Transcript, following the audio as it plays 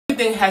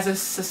everything has a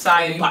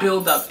society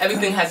build up.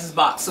 Everything has its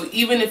box. So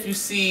even if you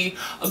see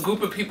a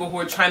group of people who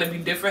are trying to be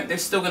different, they're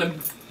still going to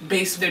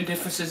base their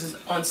differences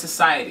on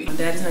society. My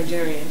dad is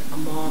Nigerian. My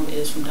mom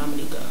is from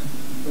Dominica,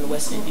 from the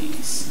West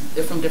Indies.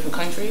 They're from different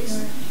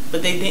countries,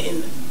 but they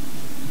didn't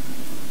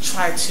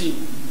try to,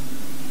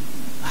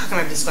 how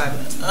can I describe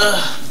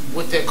it,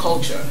 with their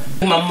culture.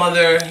 My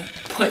mother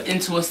put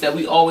into us that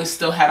we always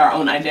still had our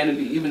own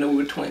identity, even though we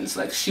were twins.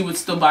 Like, she would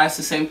still buy us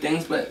the same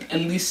things, but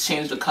at least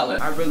change the color.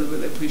 I really,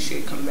 really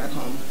appreciate coming back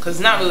home. Because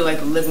it's not really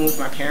like living with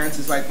my parents.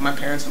 It's like my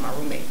parents are my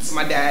roommates.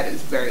 My dad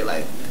is very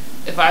like,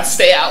 if I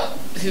stay out,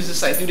 he was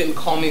just like, you didn't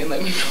call me and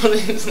let me know that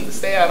he was going to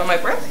stay out. I'm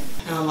like, really?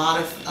 And a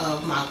lot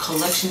of my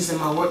collections and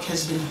my work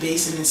has been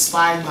based and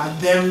inspired by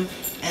them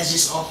as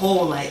just a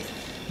whole. Like,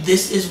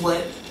 this is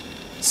what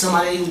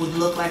somebody would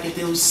look like if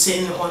they was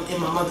sitting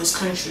in my mother's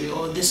country,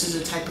 or this is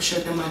the type of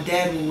shirt that my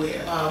dad would wear.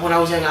 When I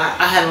was young,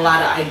 I had a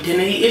lot of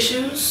identity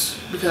issues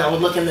because I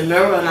would look in the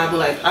mirror and I'd be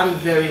like, I'm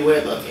very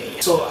weird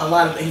looking. So a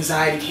lot of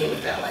anxiety came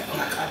with that, like, oh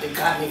my God, did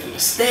God make a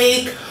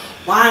mistake?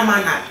 Why am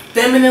I not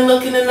feminine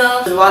looking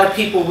enough? A lot of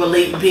people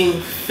relate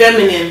being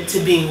feminine to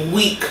being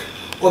weak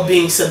or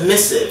being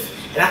submissive.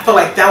 And I felt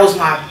like that was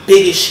my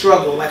biggest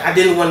struggle. Like, I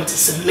didn't want to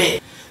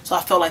submit. So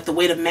I felt like the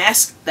way to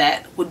mask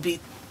that would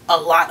be a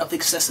lot of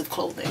excessive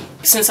clothing.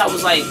 Since I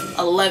was like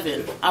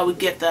 11, I would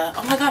get the,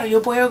 oh my God, are you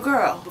a boy or a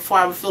girl? Before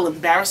I would feel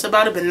embarrassed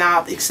about it, but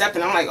now I'm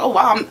accepting. I'm like, oh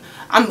wow,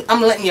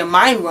 I'm letting your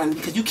mind run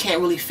because you can't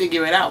really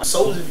figure it out.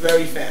 Soul is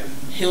very femme.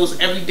 Heels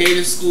every day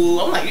to school.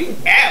 I'm like, you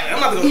bad. I'm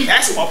about to go to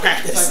basketball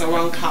practice. Like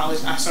around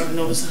college, I started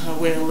noticing her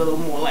wearing a little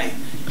more like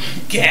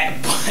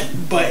gap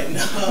button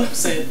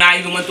ups. I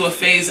even went through a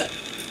phase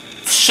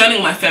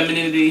shunning my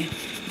femininity,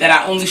 that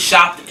I only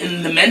shopped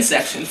in the men's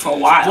section for a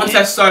while. Once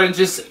I started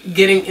just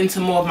getting into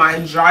more of my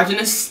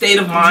androgynous state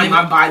of mind,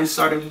 my body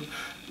started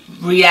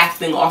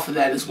reacting off of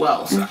that as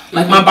well. So,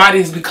 like, my body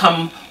has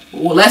become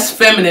less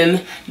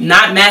feminine,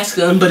 not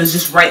masculine, but it's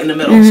just right in the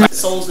middle. So,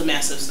 Soul's the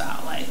massive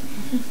style. Like,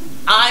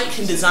 I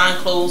can design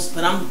clothes,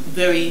 but I'm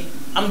very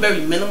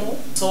minimal.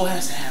 Soul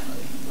has to have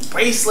her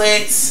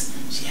bracelets.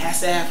 She has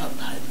to have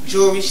her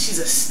jewelry. She's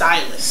a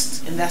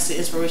stylist, and that's the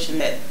inspiration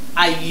that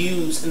I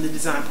use in the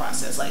design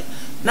process. Like,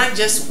 not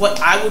just what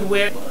I would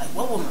wear, but like,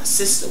 what would my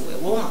sister wear?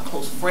 What would my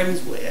close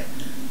friends wear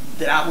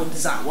that I would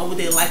design? What would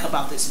they like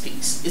about this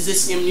piece? Is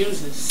this your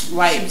muses?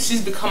 Right.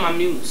 She's become my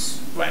muse.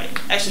 Right.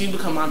 Actually, you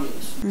become my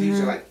muse. These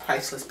are like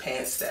priceless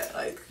pants that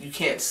like you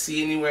can't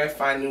see anywhere,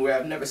 find anywhere.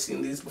 I've never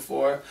seen these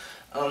before.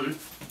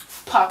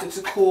 Pockets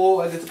are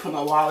cool. I get to put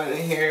my wallet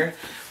in here.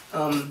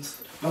 One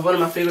of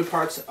my favorite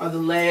parts are the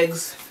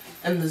legs.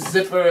 And the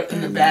zipper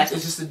in the back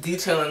is just the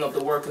detailing of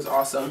the work is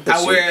awesome.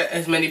 I wear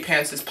as many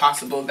pants as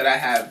possible that I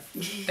have,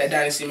 that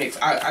Dynasty makes.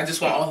 I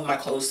just want all of my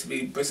clothes to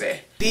be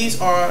brisé.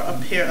 These are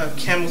a pair of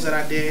camels that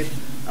I did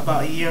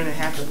about 1.5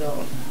 years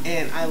ago.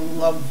 And I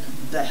love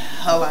the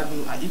hell out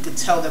of them. You could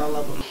tell that I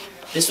love them.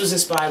 This was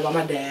inspired by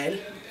my dad.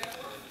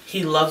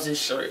 He loves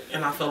this shirt.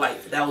 And I feel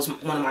like that was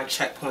one of my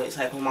checkpoints.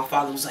 Like when my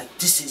father was like,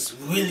 this is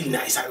really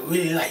nice. I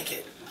really like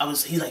it.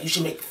 He's like, you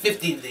should make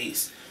 50 of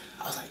these.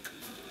 I was like,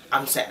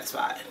 I'm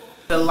satisfied.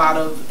 A lot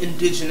of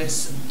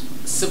indigenous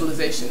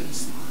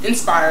civilizations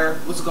inspire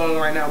what's going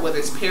on right now, whether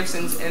it's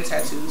piercings and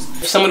tattoos.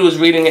 If somebody was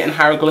reading it in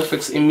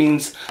hieroglyphics, it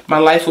means my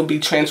life will be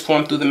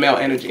transformed through the male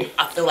energy.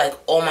 I feel like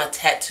all my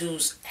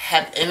tattoos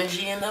have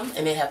energy in them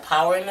and they have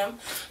power in them.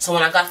 So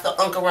when I got the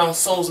unk around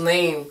Soul's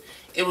name,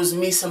 it was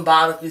me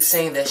symbolically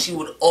saying that she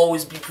would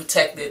always be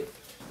protected.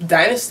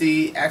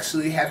 Dynasty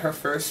actually had her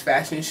first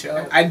fashion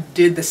show. I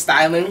did the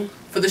styling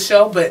for the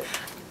show, but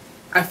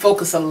I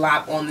focus a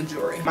lot on the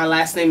jewelry. My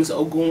last name is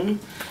Ogun,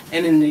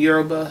 and in the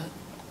Yoruba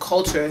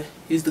culture,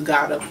 he's the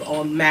god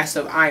of master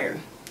of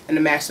iron and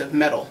the master of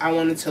metal. I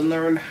wanted to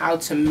learn how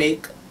to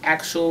make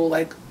actual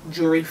like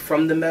jewelry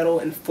from the metal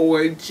and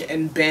forge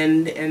and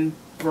bend and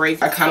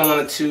break. I kind of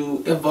wanted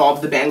to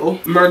evolve the bangle,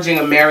 merging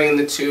and marrying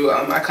the two.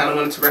 I kind of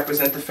wanted to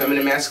represent the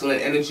feminine masculine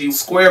energy.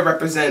 Square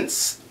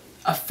represents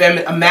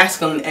a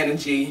masculine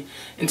energy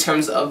in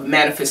terms of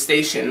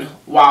manifestation,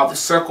 while the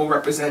circle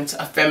represents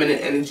a feminine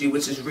energy,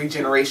 which is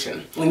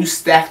regeneration. When you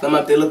stack them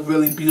up, they look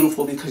really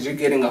beautiful because you're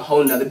getting a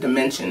whole nother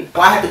dimension.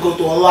 I had to go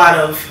through a lot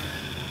of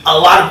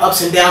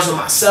ups and downs with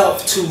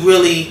myself to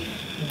really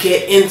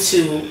get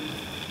into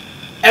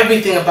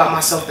everything about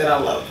myself that I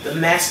love. The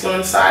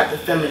masculine side, the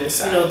feminine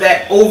side. You know,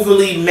 that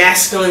overly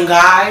masculine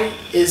guy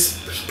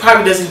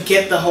probably doesn't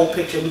get the whole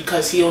picture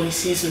because he only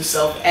sees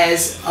himself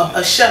as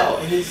a shell.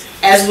 And he's,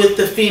 as with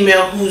the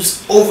female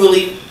who's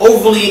overly,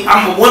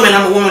 I'm a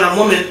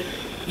woman,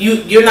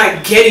 you're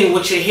not getting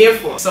what you're here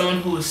for.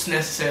 Someone who is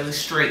necessarily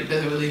straight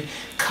doesn't really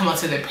come up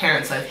to their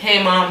parents like,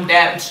 hey mom,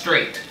 dad, I'm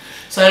straight.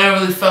 So I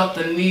never really felt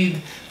the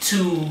need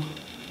to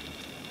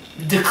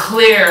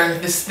declare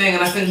this thing,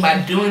 and I think by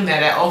doing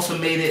that I also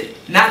made it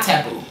not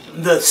taboo.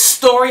 The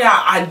story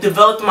I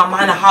developed in my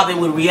mind of how they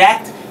would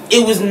react,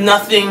 it was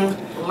nothing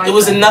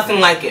nothing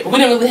like it. We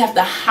didn't really have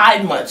to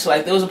hide much.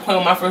 Like, there was a point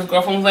when my first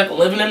girlfriend was like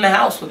living in the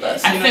house with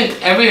us. I think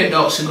every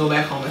adult should go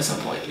back home at some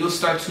point. You'll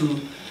start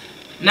to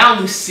not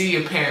only see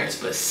your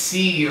parents, but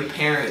see your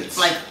parents.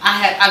 Like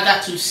I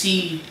got to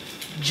see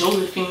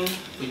Josephine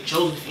with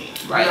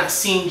Josephine. Right. Not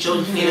seeing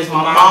Josephine as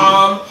my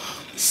mom,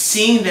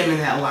 seeing them in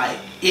that light.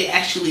 It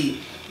actually,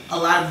 a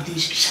lot of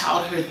these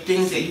childhood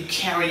things that you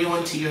carry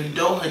on to your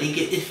adulthood,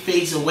 it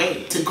fades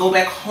away. To go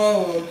back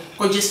home,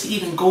 or just to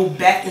even go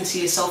back into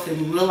yourself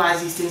and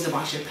realize these things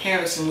about your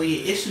parents and where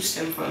your issues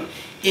stem from,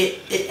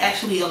 it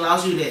actually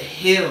allows you to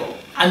heal.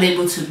 I'm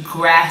able to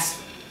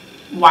grasp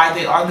why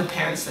they are the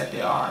parents that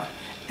they are,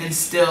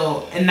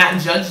 and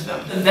not judge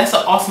them. And that's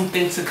an awesome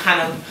thing to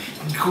kind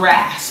of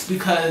grasp,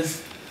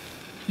 because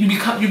you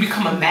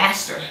become a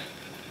master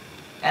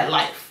at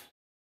life.